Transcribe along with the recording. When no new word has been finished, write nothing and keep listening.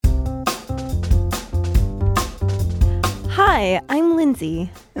Hi, I'm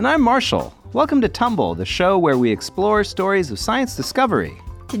Lindsay. And I'm Marshall. Welcome to Tumble, the show where we explore stories of science discovery.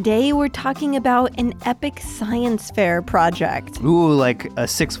 Today we're talking about an epic science fair project. Ooh, like a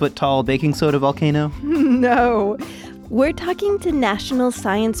 6-foot-tall baking soda volcano? No. We're talking to National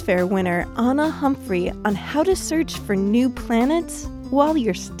Science Fair winner Ana Humphrey on how to search for new planets while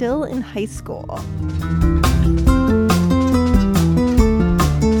you're still in high school.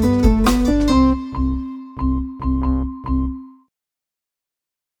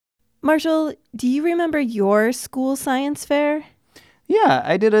 Marshall, do you remember your school science fair? Yeah,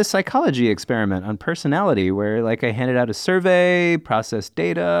 I did a psychology experiment on personality where, I handed out a survey, processed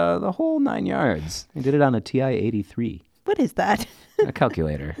data, the whole 9 yards. I did it on a TI-83. What is that? A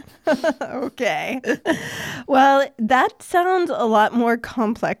calculator. Okay. Well, that sounds a lot more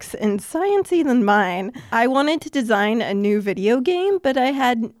complex and sciencey than mine. I wanted to design a new video game, but I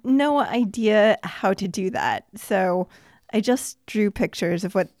had no idea how to do that. So I just drew pictures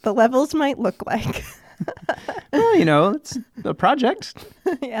of what the levels might look like. Well, it's a project.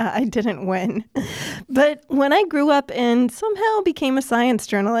 Yeah, I didn't win. But when I grew up and somehow became a science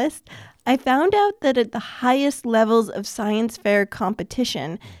journalist, I found out that at the highest levels of science fair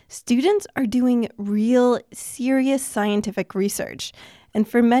competition, students are doing real, serious scientific research. And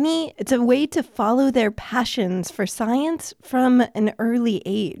for many, it's a way to follow their passions for science from an early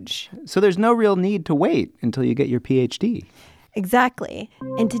age. So there's no real need to wait until you get your PhD. Exactly.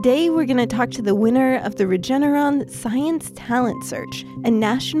 And today we're going to talk to the winner of the Regeneron Science Talent Search, a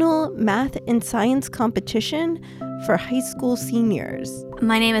national math and science competition for high school seniors.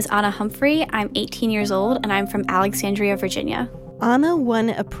 My name is Ana Humphrey. I'm 18 years old, and I'm from Alexandria, Virginia. Ana won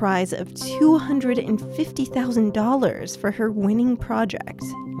a prize of $250,000 for her winning project.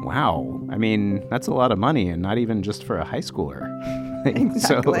 Wow. I mean, that's a lot of money, and not even just for a high schooler.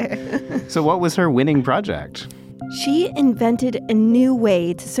 Exactly. So what was her winning project? She invented a new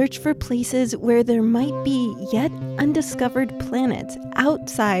way to search for places where there might be yet undiscovered planets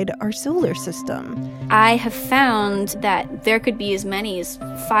outside our solar system. I have found that there could be as many as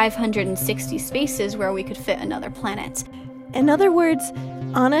 560 spaces where we could fit another planet. In other words,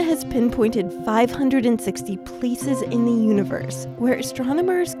 Ana has pinpointed 560 places in the universe where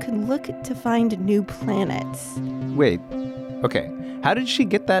astronomers could look to find new planets. Wait, okay. How did she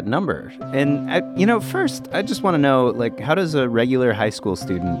get that number? And, first, I just want to know, how does a regular high school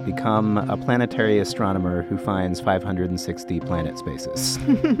student become a planetary astronomer who finds 560 planet spaces?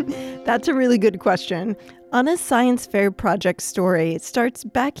 That's a really good question. Ana's science fair project story starts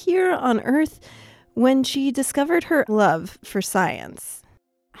back here on Earth when she discovered her love for science.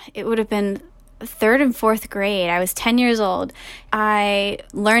 It would have been 3rd and 4th grade. I was 10 years old. I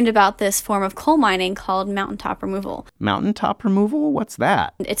learned about this form of coal mining called mountaintop removal. Mountaintop removal? What's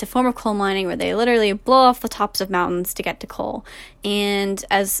that? It's a form of coal mining where they literally blow off the tops of mountains to get to coal. And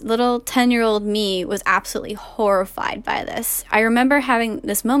as little 10-year-old me was absolutely horrified by this. I remember having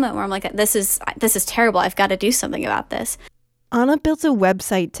this moment where I'm like, this is terrible. I've got to do something about this. Ana built a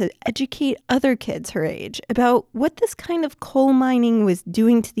website to educate other kids her age about what this kind of coal mining was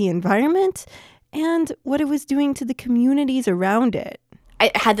doing to the environment and what it was doing to the communities around it.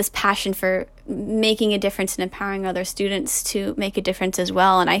 I had this passion for making a difference and empowering other students to make a difference as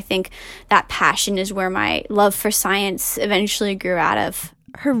well. And I think that passion is where my love for science eventually grew out of.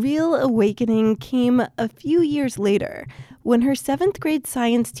 Her real awakening came a few years later when her 7th grade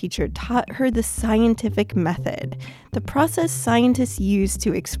science teacher taught her the scientific method, the process scientists use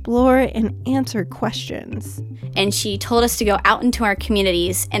to explore and answer questions. And she told us to go out into our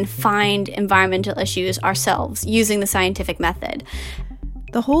communities and find environmental issues ourselves using the scientific method.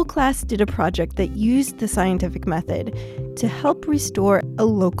 The whole class did a project that used the scientific method to help restore a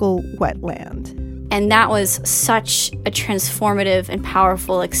local wetland. And that was such a transformative and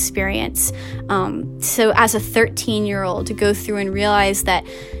powerful experience. So as a 13-year-old, to go through and realize that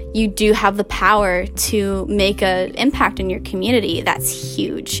you do have the power to make an impact in your community, that's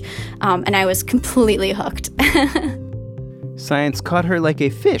huge. And I was completely hooked. Science caught her like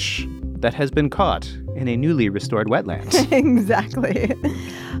a fish that has been caught in a newly restored wetland. Exactly.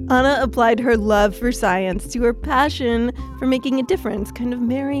 Ana applied her love for science to her passion for making a difference, kind of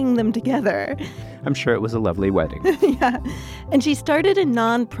marrying them together. I'm sure it was a lovely wedding. Yeah. And she started a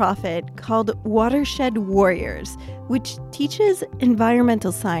nonprofit called Watershed Warriors, which teaches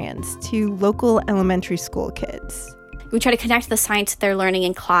environmental science to local elementary school kids. We try to connect the science that they're learning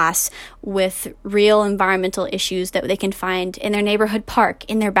in class with real environmental issues that they can find in their neighborhood park,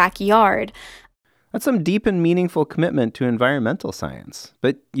 in their backyard. That's some deep and meaningful commitment to environmental science.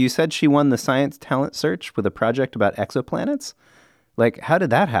 But you said she won the Science Talent Search with a project about exoplanets? How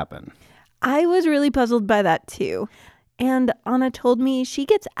did that happen? I was really puzzled by that too. And Ana told me she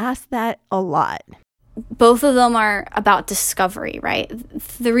gets asked that a lot. Both of them are about discovery, right?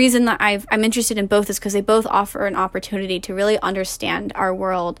 The reason that I'm interested in both is because they both offer an opportunity to really understand our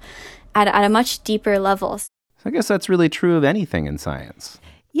world at a much deeper level. I guess that's really true of anything in science.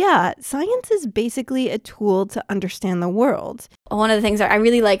 Yeah, science is basically a tool to understand the world. One of the things I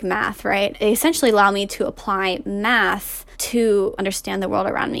really like math, right? They essentially allow me to apply math to understand the world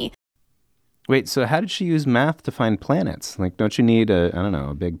around me. Wait, so how did she use math to find planets? Like, don't you need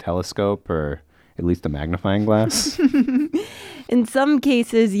a big telescope or at least a magnifying glass? In some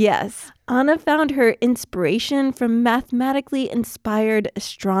cases, yes. Ana found her inspiration from mathematically inspired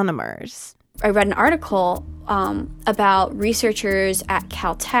astronomers. I read an article about researchers at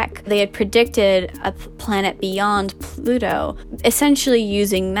Caltech. They had predicted a planet beyond Pluto, essentially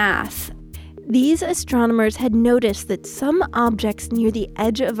using math. These astronomers had noticed that some objects near the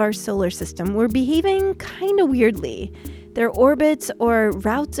edge of our solar system were behaving kind of weirdly. Their orbits or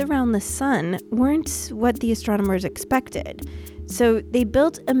routes around the sun weren't what the astronomers expected. So they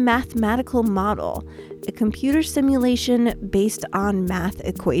built a mathematical model, a computer simulation based on math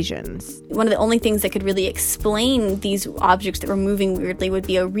equations. One of the only things that could really explain these objects that were moving weirdly would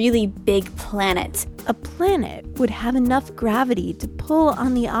be a really big planet. A planet would have enough gravity to pull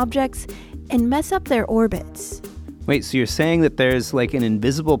on the objects and mess up their orbits. Wait, so you're saying that there's like an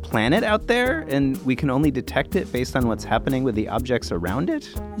invisible planet out there and we can only detect it based on what's happening with the objects around it?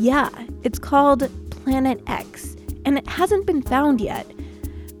 Yeah, it's called Planet X, and it hasn't been found yet.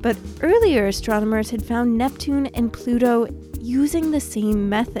 But earlier astronomers had found Neptune and Pluto using the same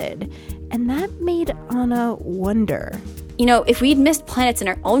method, and that made Ana wonder. You know, if we'd missed planets in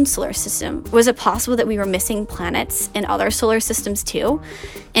our own solar system, was it possible that we were missing planets in other solar systems too?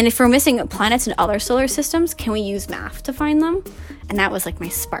 And if we're missing planets in other solar systems, can we use math to find them? And that was like my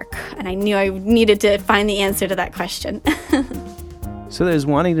spark, and I knew I needed to find the answer to that question. So there's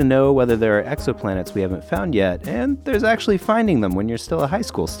wanting to know whether there are exoplanets we haven't found yet, and there's actually finding them when you're still a high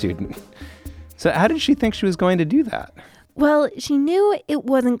school student. So how did she think she was going to do that? Well, she knew it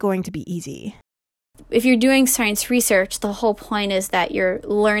wasn't going to be easy. If you're doing science research, the whole point is that you're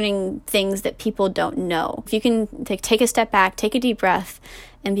learning things that people don't know. If you can take a step back, take a deep breath,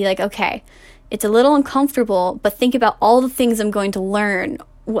 and be like, okay, it's a little uncomfortable, but think about all the things I'm going to learn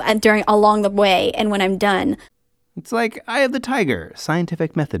along the way and when I'm done. It's like Eye of the Tiger,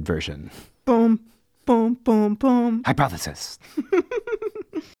 scientific method version. Boom, boom, boom, boom. Hypothesis.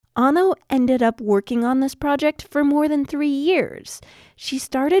 Ana ended up working on this project for more than 3 years. She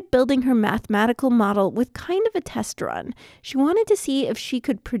started building her mathematical model with kind of a test run. She wanted to see if she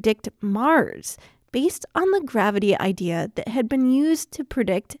could predict Mars based on the gravity idea that had been used to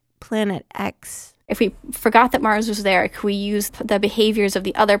predict Planet X. If we forgot that Mars was there, could we use the behaviors of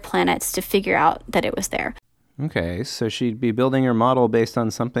the other planets to figure out that it was there? Okay, so she'd be building her model based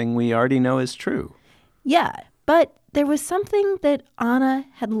on something we already know is true. Yeah, but there was something that Ana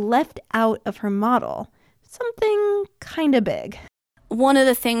had left out of her model. Something kind of big. One of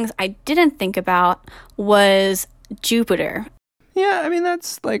the things I didn't think about was Jupiter. Yeah, I mean,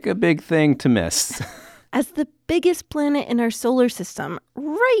 that's like a big thing to miss. As the biggest planet in our solar system,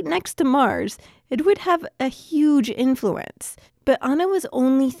 right next to Mars, it would have a huge influence. But Ana was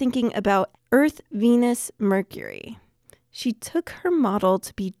only thinking about Earth, Venus, Mercury. She took her model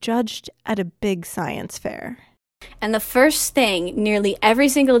to be judged at a big science fair. And the first thing nearly every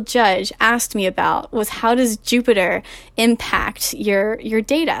single judge asked me about was, how does Jupiter impact your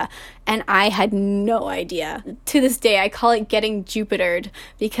data? And I had no idea. To this day, I call it getting Jupitered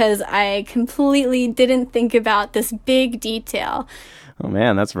because I completely didn't think about this big detail. Oh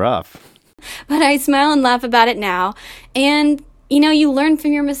man, that's rough. But I smile and laugh about it now. And you know, you learn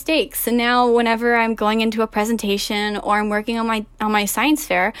from your mistakes. And now whenever I'm going into a presentation or I'm working on my science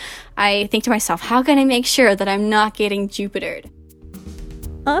fair, I think to myself, how can I make sure that I'm not getting Jupitered?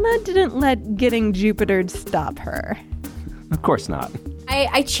 Ana didn't let getting Jupitered stop her. Of course not.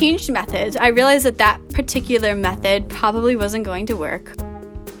 I changed methods. I realized that particular method probably wasn't going to work.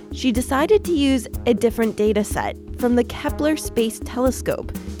 She decided to use a different data set from the Kepler Space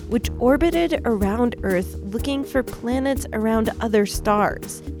Telescope, which orbited around Earth looking for planets around other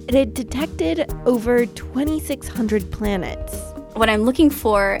stars. It had detected over 2,600 planets. What I'm looking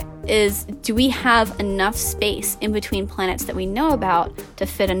for is, do we have enough space in between planets that we know about to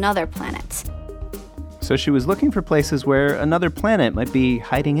fit another planet? So she was looking for places where another planet might be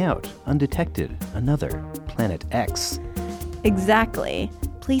hiding out, undetected. Another Planet X. Exactly.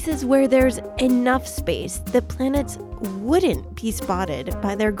 Places where there's enough space that planets wouldn't be spotted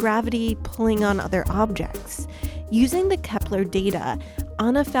by their gravity pulling on other objects. Using the Kepler data,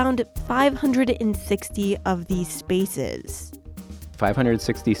 Ana found 560 of these spaces.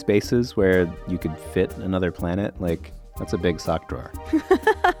 560 spaces where you could fit another planet? Like, that's a big sock drawer.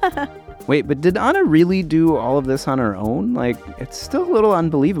 Wait, but did Ana really do all of this on her own? Like, it's still a little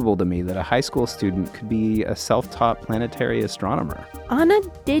unbelievable to me that a high school student could be a self-taught planetary astronomer. Ana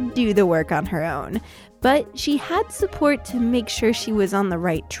did do the work on her own, but she had support to make sure she was on the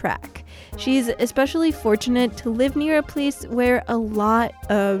right track. She's especially fortunate to live near a place where a lot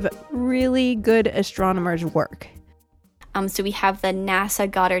of really good astronomers work. So we have the NASA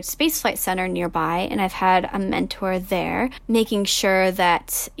Goddard Space Flight Center nearby, and I've had a mentor there making sure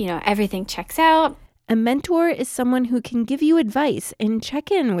that, everything checks out. A mentor is someone who can give you advice and check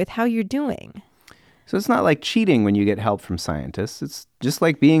in with how you're doing. So it's not like cheating when you get help from scientists. It's just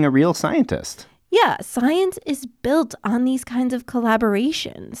like being a real scientist. Yeah, science is built on these kinds of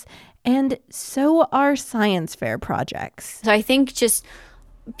collaborations, and so are science fair projects. So I think just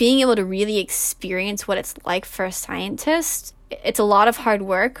being able to really experience what it's like for a scientist, it's a lot of hard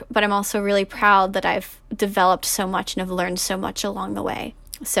work, but I'm also really proud that I've developed so much and have learned so much along the way.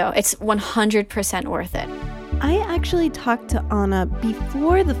 So it's 100% worth it. I actually talked to Ana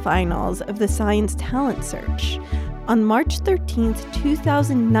before the finals of the Science Talent Search. On March 13th,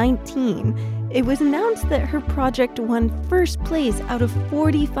 2019, it was announced that her project won first place out of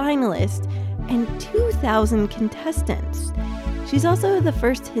 40 finalists and 2,000 contestants. She's also the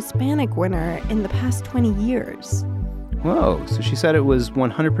first Hispanic winner in the past 20 years. Whoa, so she said it was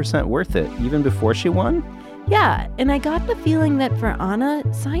 100% worth it, even before she won? Yeah, and I got the feeling that for Ana,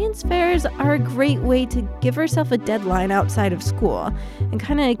 science fairs are a great way to give herself a deadline outside of school and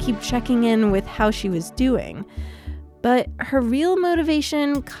kind of keep checking in with how she was doing. But her real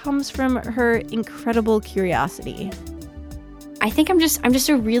motivation comes from her incredible curiosity. I think I'm just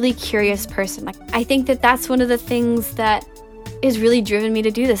a really curious person. I think that's one of the things that is really driven me to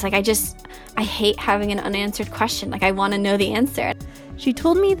do this. I hate having an unanswered question. I want to know the answer. She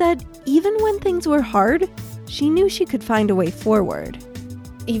told me that even when things were hard, she knew she could find a way forward.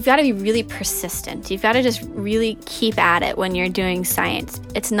 You've got to be really persistent. You've got to just really keep at it when you're doing science.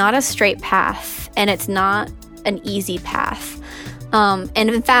 It's not a straight path, and it's not an easy path. And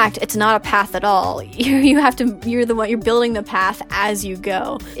in fact, it's not a path at all. You're building the path as you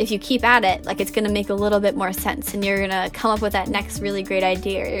go. If you keep at it, it's going to make a little bit more sense, and you're going to come up with that next really great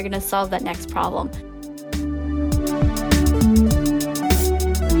idea, or you're going to solve that next problem.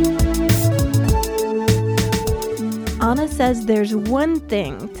 Ana says there's one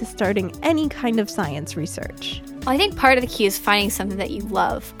thing to starting any kind of science research. Well, I think part of the key is finding something that you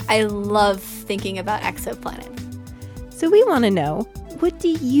love. I love thinking about exoplanets. So we want to know, what do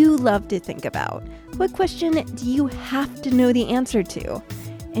you love to think about? What question do you have to know the answer to?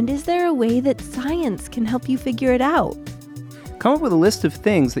 And is there a way that science can help you figure it out? Come up with a list of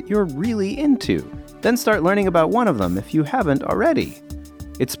things that you're really into. Then start learning about one of them if you haven't already.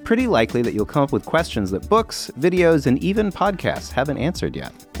 It's pretty likely that you'll come up with questions that books, videos, and even podcasts haven't answered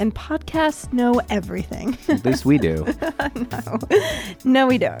yet. And podcasts know everything. At least we do. No,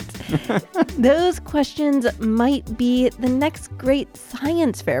 we don't. Those questions might be the next great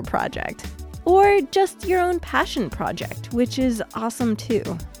science fair project, or just your own passion project, which is awesome too.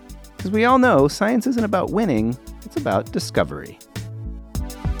 Because we all know science isn't about winning, it's about discovery.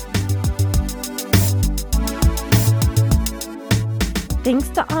 Thanks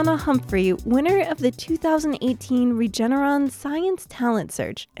to Ana Humphrey, winner of the 2018 Regeneron Science Talent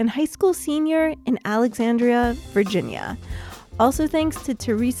Search and high school senior in Alexandria, Virginia. Also thanks to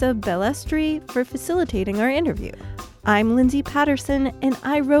Teresa Bellestri for facilitating our interview. I'm Lindsay Patterson, and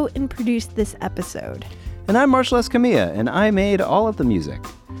I wrote and produced this episode. And I'm Marshall Escamilla, and I made all of the music.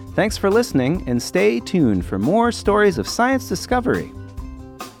 Thanks for listening, and stay tuned for more stories of science discovery.